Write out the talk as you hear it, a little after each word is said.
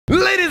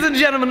Ladies and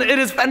gentlemen, it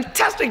is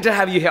fantastic to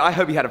have you here. I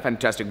hope you had a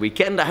fantastic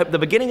weekend. I hope the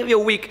beginning of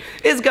your week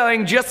is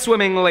going just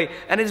swimmingly,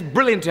 and it's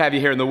brilliant to have you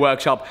here in the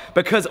workshop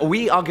because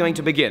we are going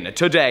to begin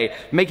today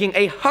making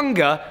a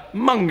HUNGA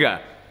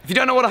MUNGA. If you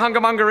don't know what a HUNGA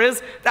MUNGA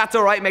is, that's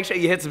alright. Make sure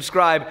you hit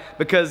subscribe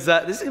because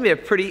this is going to be a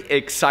pretty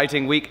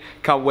exciting week.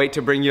 Can't wait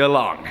to bring you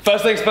along.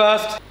 First things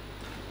first,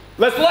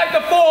 let's light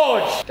the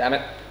forge! Damn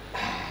it.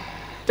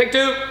 Take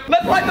two,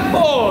 let's light the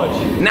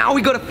forge! Now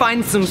we got to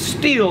find some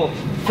steel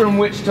from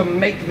which to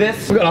make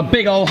this. We've got a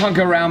big old hunk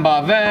of round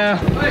bar there.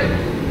 Hey,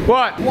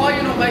 what? why are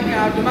you not making it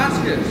out of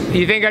Damascus?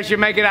 You think I should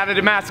make it out of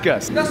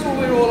Damascus? That's what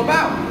we're all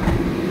about.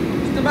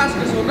 It's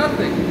Damascus or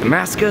nothing.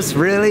 Damascus,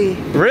 really?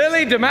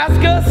 Really,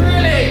 Damascus?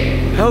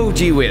 Really? Oh,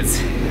 gee whiz.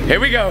 Here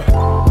we go.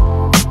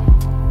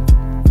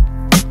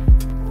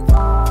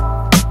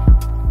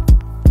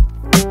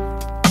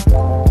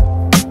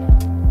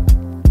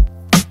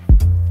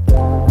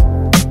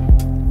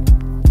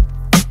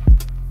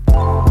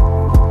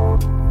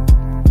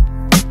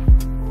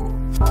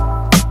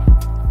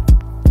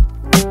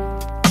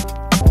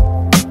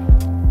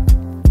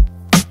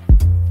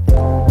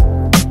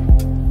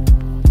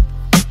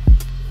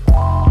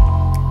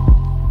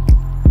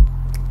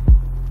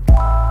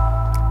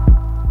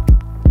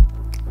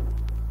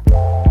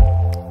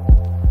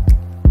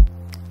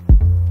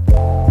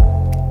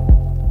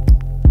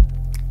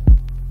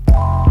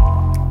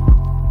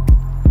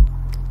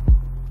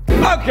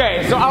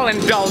 Okay, so I'll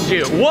indulge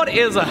you. What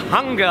is a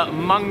HUNGA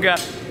MUNGA?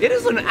 It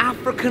is an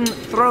African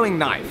throwing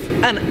knife.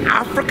 An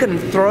African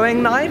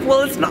throwing knife?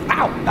 Well, it's not.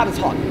 Ow, that is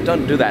hot.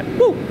 Don't do that.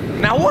 Woo.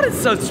 Now, what is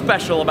so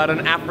special about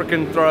an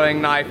African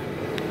throwing knife?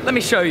 Let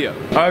me show you.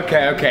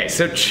 Okay,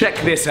 so check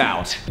this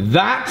out.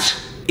 That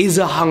is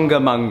a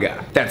HUNGA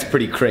MUNGA. That's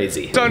pretty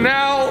crazy. So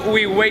now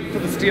we wait for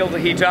the steel to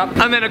heat up,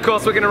 and then of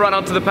course we're gonna run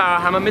onto the power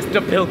hammer,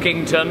 Mr.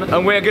 Pilkington,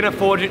 and we're gonna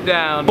forge it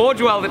down,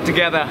 forge weld it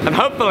together, and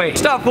hopefully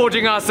start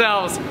forging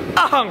ourselves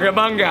a HUNGA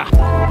MUNGA.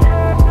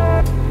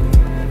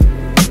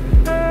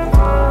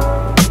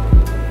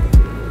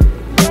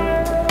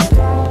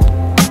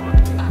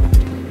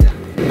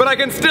 But I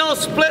can still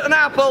split an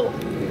apple.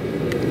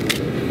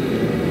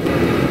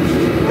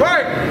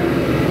 Right,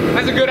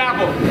 that's a good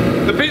apple.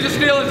 The piece of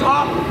steel is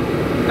hot.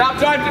 Now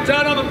time to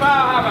turn on the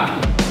power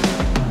hammer.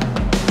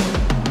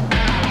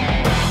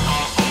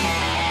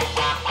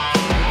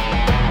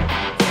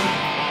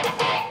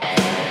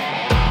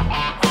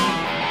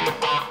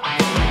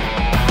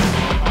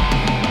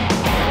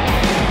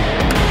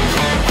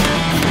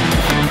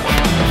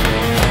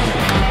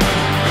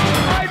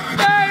 I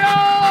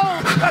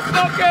failed! That's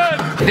not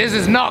good! This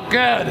is not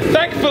good.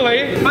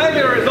 Thankfully,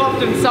 failure is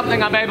often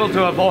something I'm able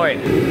to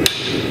avoid.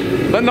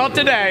 But not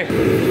today.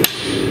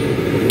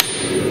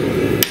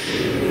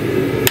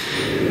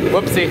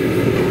 Whoopsie.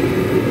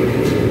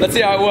 Let's see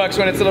how it works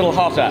when it's a little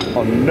hotter.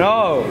 Oh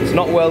no, it's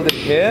not welded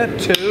here,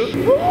 too.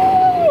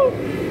 Woo!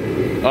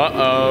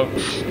 Uh-oh.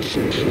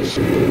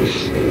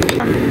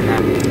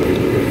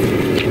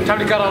 Time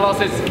to cut our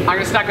losses. I'm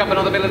gonna stack up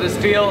another billet of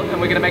steel,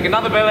 and we're gonna make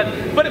another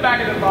billet, put it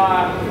back in the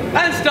fire,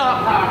 and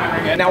start power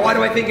hammering it. Now, why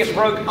do I think it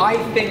broke? I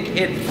think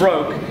it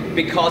broke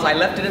because I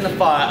left it in the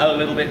fire a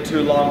little bit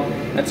too long,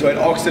 and so it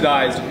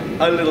oxidized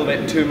a little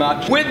bit too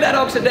much. With that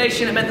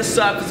oxidation, it meant the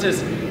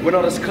surfaces were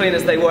not as clean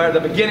as they were at the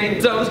beginning,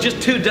 so it was just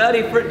too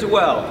dirty for it to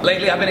weld.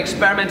 Lately, I've been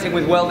experimenting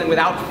with welding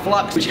without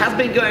flux, which has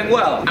been going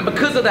well, and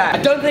because of that,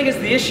 I don't think it's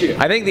the issue.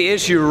 I think the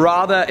issue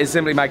rather is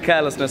simply my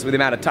carelessness with the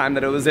amount of time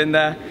that it was in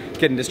there,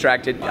 getting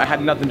distracted. I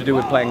had nothing to do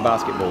with playing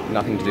basketball,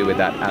 nothing to do with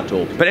that at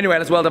all. But anyway,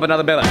 let's weld up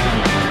another billet.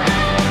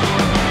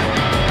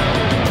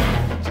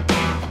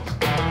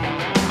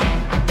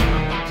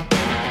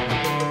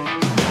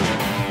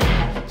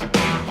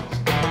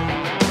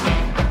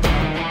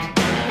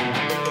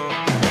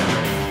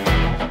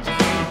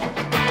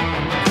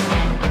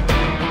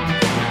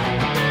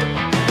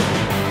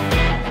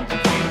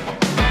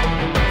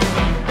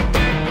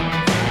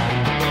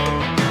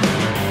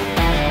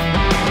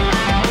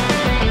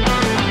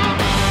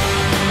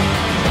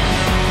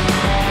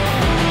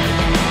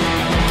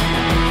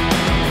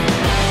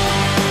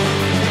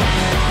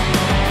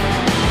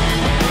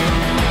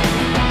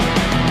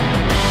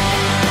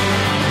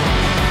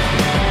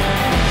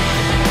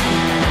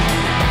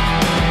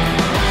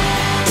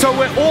 So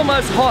we're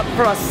almost hot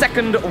for our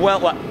second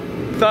weld,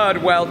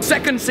 third weld,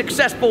 second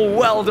successful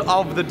weld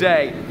of the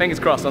day. Fingers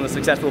crossed on the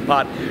successful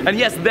part. And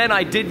yes, then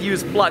I did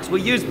use flux.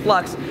 We used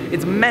flux.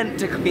 It's meant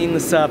to clean the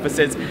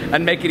surfaces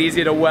and make it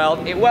easier to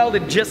weld. It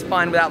welded just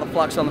fine without the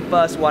flux on the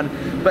first one,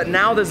 but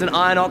now there's an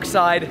iron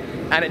oxide,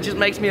 and it just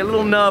makes me a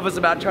little nervous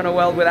about trying to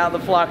weld without the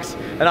flux.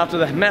 And after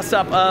the mess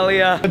up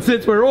earlier, and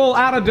since we're all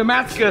out of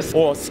Damascus,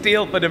 or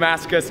steel for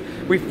Damascus,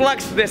 we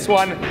fluxed this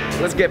one.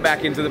 Let's get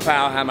back into the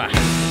power hammer.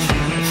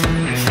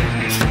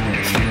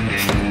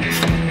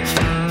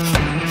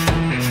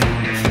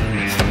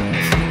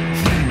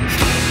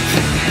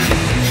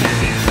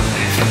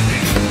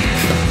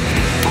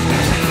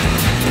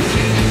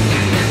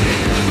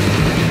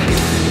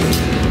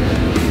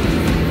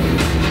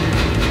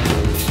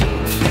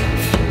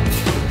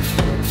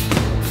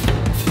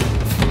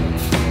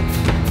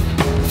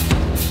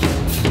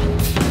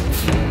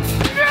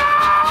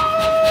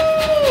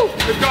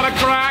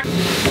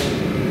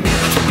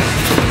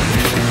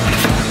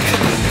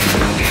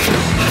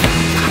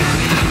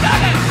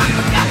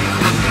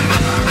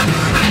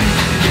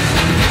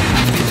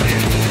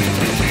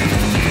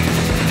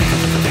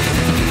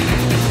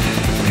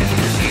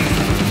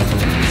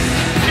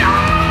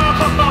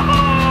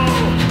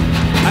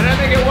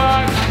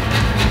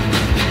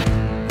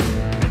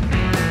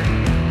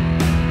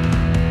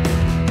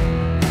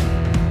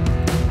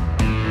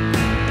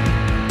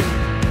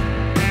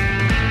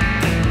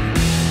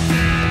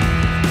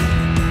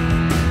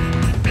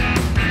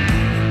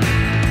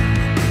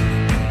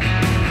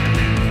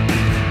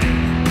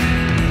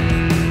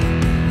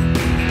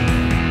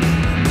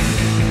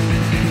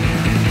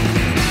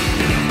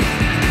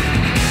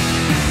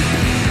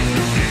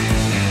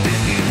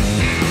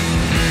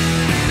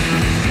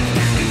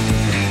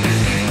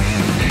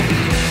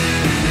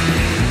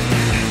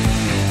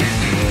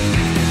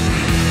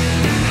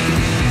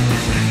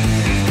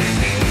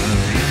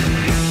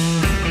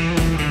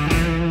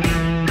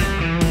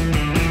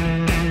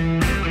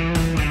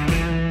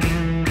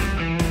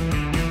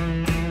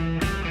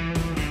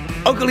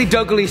 Okily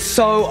dokily,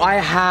 so I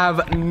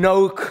have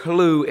no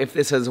clue if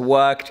this has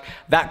worked.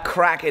 That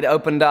crack it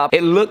opened up,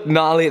 it looked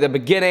gnarly at the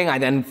beginning, I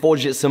then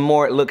forged it some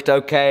more, it looked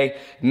okay.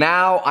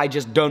 Now I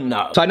just don't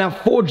know. So I now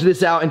forged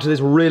this out into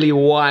this really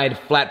wide,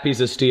 flat piece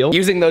of steel.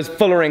 Using those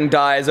fullering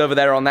dies over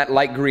there on that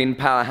light green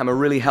power hammer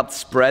really helped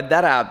spread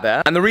that out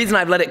there. And the reason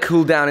I've let it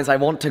cool down is I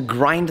want to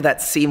grind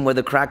that seam where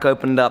the crack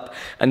opened up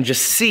and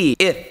just see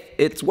if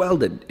it's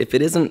welded. If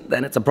it isn't,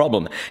 then it's a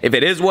problem. If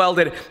it is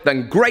welded,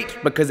 then great,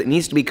 because it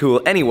needs to be cool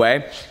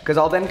anyway, because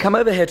I'll then come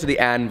over here to the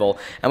anvil,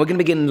 and we're gonna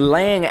begin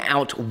laying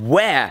out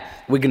where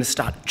we're gonna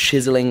start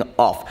chiseling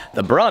off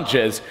the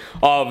branches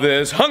of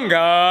this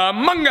HUNGA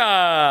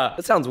MUNGA.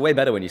 That sounds way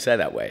better when you say it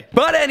that way.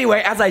 But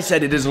anyway, as I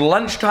said, it is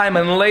lunchtime,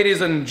 and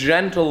ladies and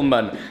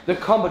gentlemen, the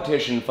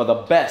competition for the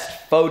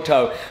best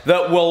photo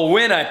that will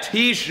win a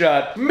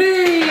t-shirt,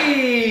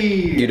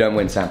 me! You don't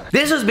win, Sam.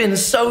 This has been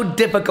so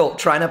difficult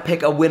trying to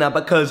pick a winner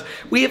because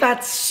we have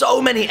had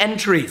so many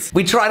entries.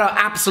 We tried our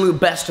absolute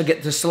best to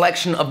get the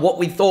selection of what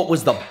we thought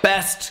was the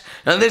best,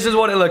 and this is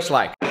what it looks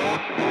like.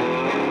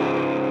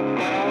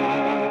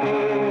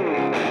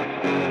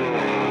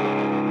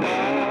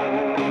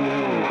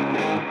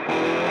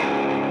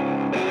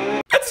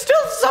 It's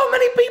still so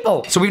many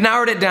people. So we've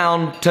narrowed it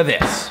down to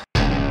this.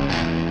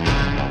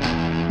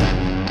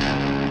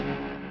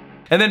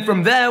 And then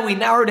from there, we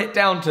narrowed it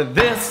down to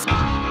this.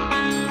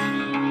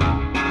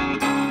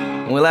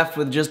 And we're left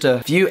with just a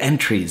few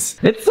entries.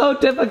 It's so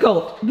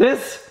difficult.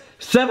 This,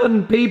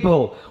 7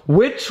 people.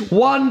 Which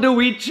one do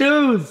we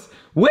choose?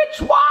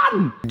 Which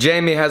one?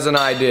 Jamie has an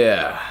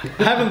idea.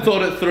 I haven't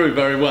thought it through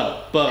very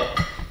well, but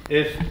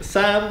if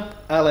Sam,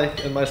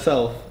 Alec, and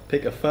myself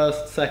pick a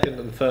first, second,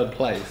 and third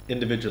place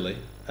individually,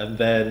 and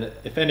then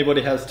if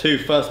anybody has 2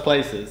 first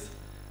places,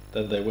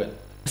 then they win.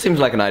 Seems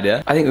like an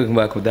idea. I think we can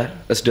work with that.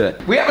 Let's do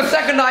it. We have a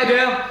second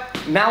idea.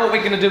 Now what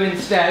we're gonna do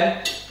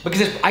instead,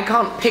 because if I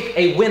can't pick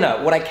a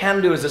winner, what I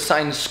can do is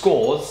assign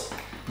scores.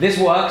 This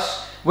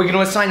works. We're gonna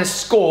assign a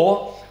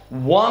score,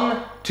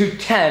 1 to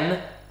 10,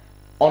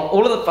 on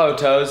all of the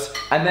photos,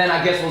 and then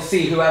I guess we'll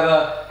see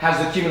whoever has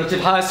the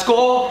cumulative highest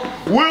score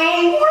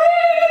will win!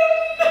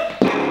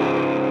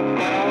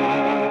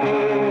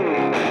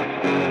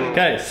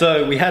 Okay,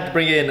 so we had to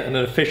bring in an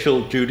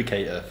official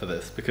judicator for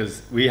this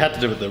because we had to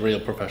do it the real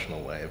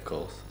professional way, of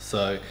course.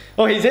 So,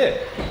 oh, he's here.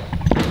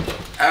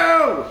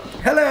 Oh,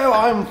 hello,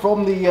 I'm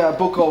from the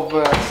book of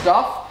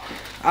stuff,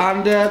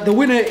 and the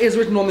winner is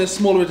written on this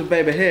small bit of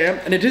paper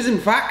here, and it is in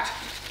fact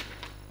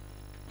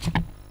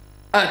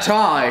a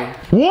tie.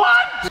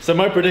 What? So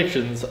my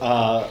predictions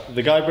are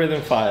the guy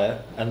breathing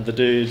fire and the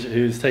dude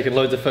who's taken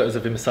loads of photos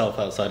of himself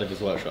outside of his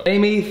workshop.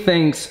 Amy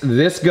thinks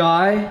this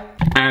guy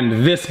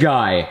and this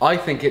guy. I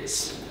think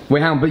it's...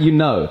 Wait, hang on, but you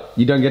know.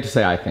 You don't get to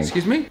say I think.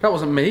 Excuse me? That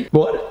wasn't me.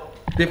 What?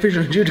 The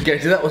official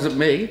adjudicator, that wasn't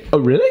me. Oh,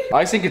 really?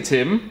 I think it's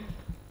him.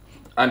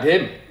 And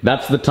him.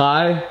 That's the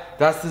tie?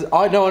 That's the...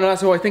 I know, that's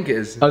who I think it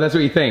is. Oh, that's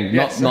what you think?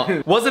 Yes.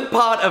 Not... Wasn't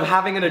part of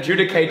having an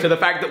adjudicator the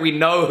fact that we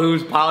know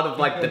who's part of,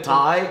 like, the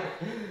tie?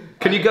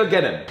 Can you go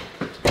get him?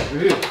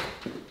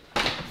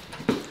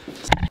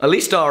 At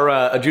least our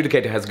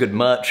adjudicator has good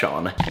merch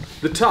on.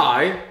 The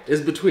tie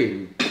is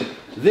between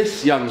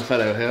this young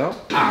fellow here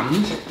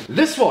and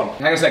this one.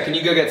 Hang on a sec, can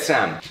you go get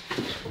Sam?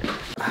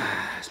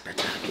 It's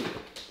better.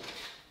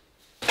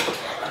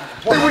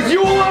 It was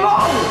you all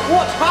along!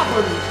 What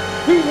happened?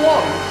 Who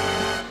won?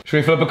 Should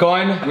we flip a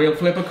coin? We'll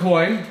flip a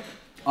coin.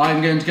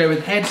 I'm going to go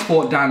with heads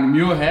for Dan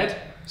Muirhead.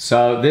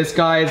 So this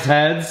guy is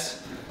heads.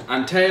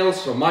 And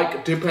tails for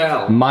Mike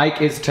Dupel.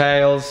 Mike is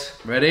tails.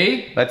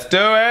 Ready? Let's do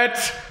it!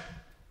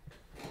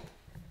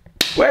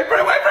 Wait for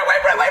it, wait for it,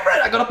 wait for it, wait for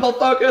it! I gotta pull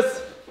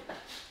focus!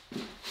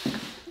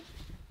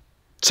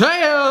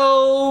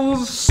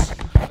 Tails!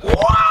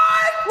 What?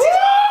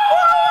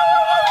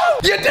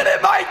 You did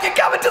it, Mike! You're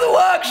coming to the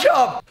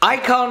workshop! I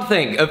can't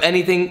think of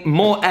anything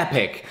more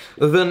epic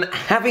than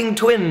having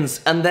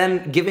twins and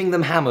then giving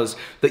them hammers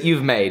that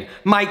you've made.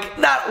 Mike,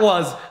 that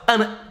was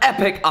an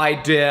epic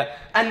idea.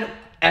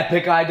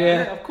 Epic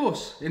idea. Yeah, of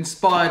course.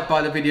 Inspired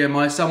by the video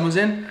my son was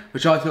in,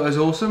 which I thought was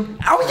awesome.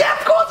 Oh yeah,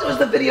 of course it was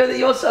the video that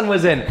your son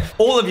was in.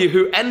 All of you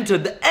who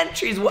entered, the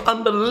entries were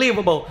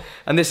unbelievable.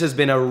 And this has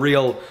been a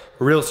real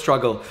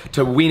struggle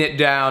to wean it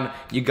down.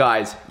 You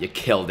guys, you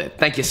killed it.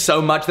 Thank you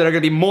so much. There are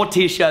gonna be more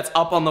t-shirts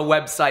up on the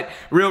website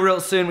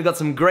real soon. We've got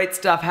some great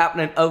stuff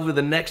happening over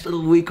the next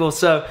little week or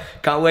so.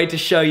 Can't wait to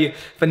show you.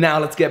 For now,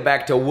 let's get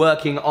back to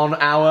working on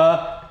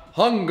our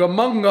HUNGA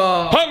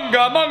MUNGA!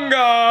 HUNGA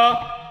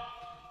MUNGA!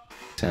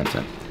 Sam,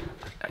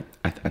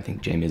 I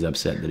think Jamie is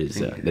upset that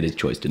his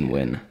choice didn't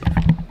win.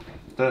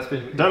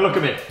 Don't look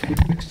at me.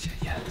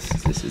 Yeah,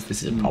 this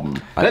is a problem.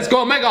 Let's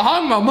go make a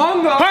HUNGA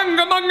MUNGA!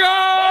 HUNGA MUNGA!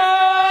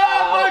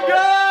 Oh my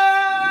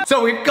God!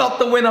 So we've got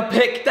the winner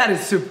pick. That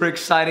is super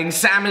exciting.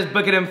 Sam is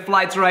booking in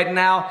flights right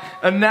now.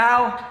 And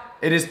now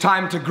it is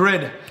time to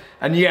grid.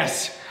 And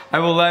yes, I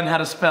will learn how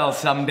to spell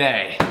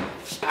someday.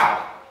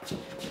 Ow.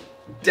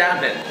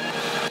 Damn it.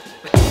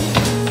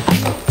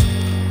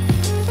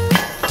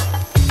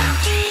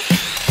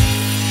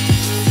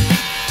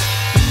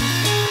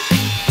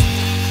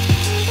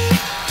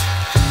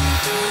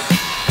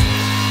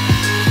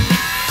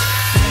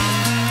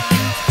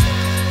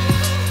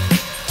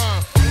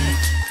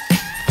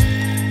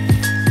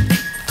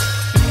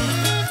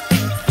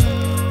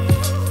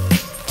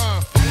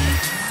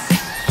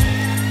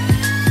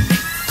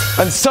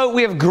 And so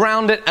we have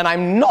ground it, and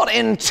I'm not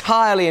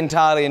entirely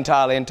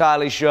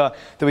sure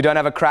that we don't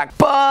have a crack,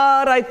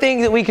 but I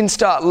think that we can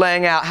start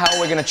laying out how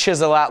we're gonna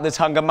chisel out this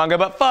Hunga Munga.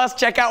 But first,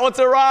 check out what's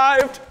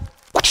arrived.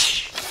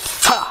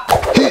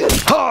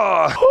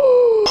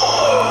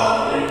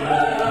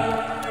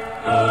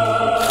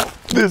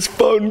 This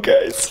phone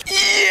case.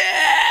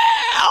 Yeah!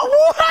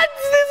 What?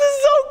 This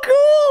is so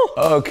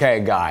cool! Okay,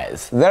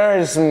 guys, there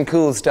is some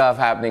cool stuff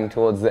happening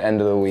towards the end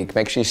of the week.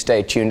 Make sure you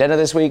stay tuned. End of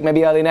this week,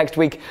 maybe early next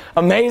week,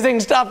 amazing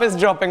stuff is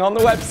dropping on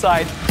the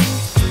website.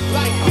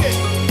 Like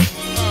this.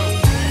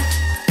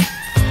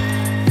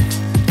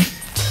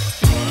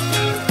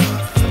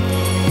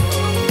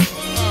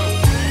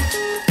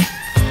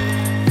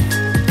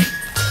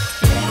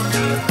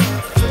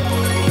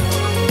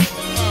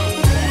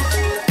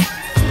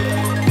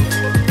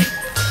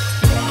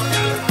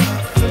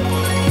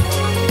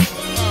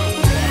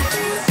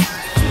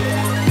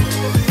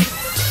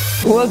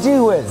 Well, gee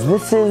whiz,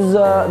 this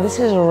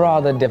is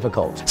rather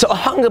difficult. So a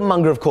Hunga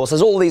Munga, of course,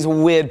 has all these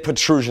weird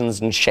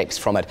protrusions and shapes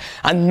from it.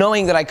 And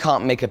knowing that I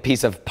can't make a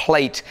piece of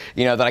plate,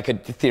 you know, that I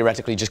could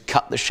theoretically just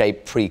cut the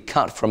shape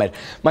pre-cut from it,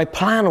 my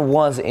plan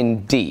was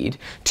indeed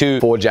to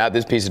forge out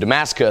this piece of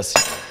Damascus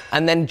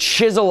and then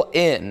chisel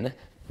in,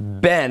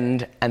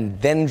 bend,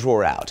 and then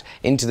draw out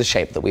into the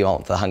shape that we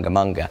want for the Hunga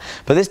Munga.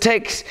 But this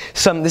takes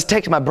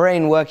my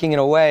brain working in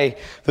a way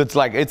that's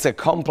like, it's a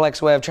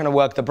complex way of trying to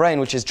work the brain,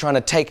 which is trying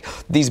to take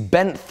these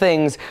bent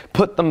things,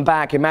 put them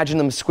back, imagine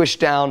them squished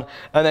down,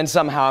 and then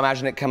somehow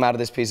imagine it come out of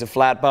this piece of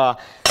flat bar.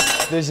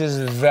 This is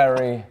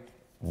very,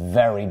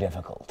 very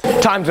difficult.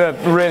 Time to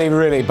really,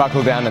 really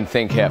buckle down and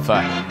think here for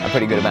a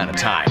pretty good amount of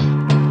time.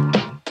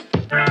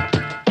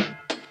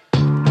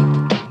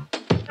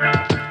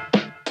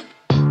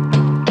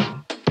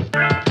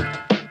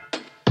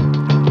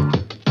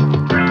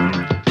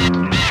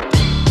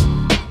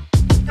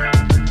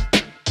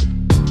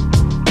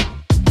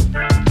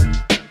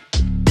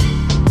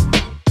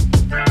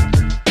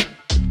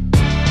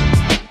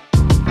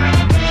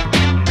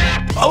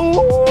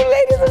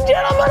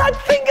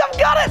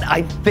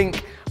 I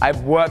think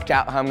I've worked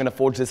out how I'm going to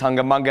forge this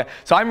Hunga Munga.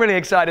 So I'm really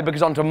excited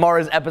because on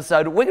tomorrow's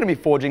episode, we're going to be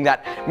forging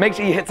that. Make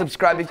sure you hit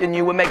subscribe if you're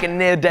new. We're making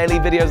near daily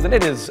videos and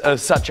it is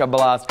such a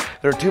blast.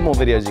 There are 2 more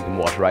videos you can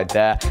watch right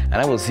there. And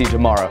I will see you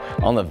tomorrow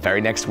on the very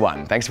next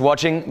one. Thanks for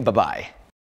watching. Bye-bye.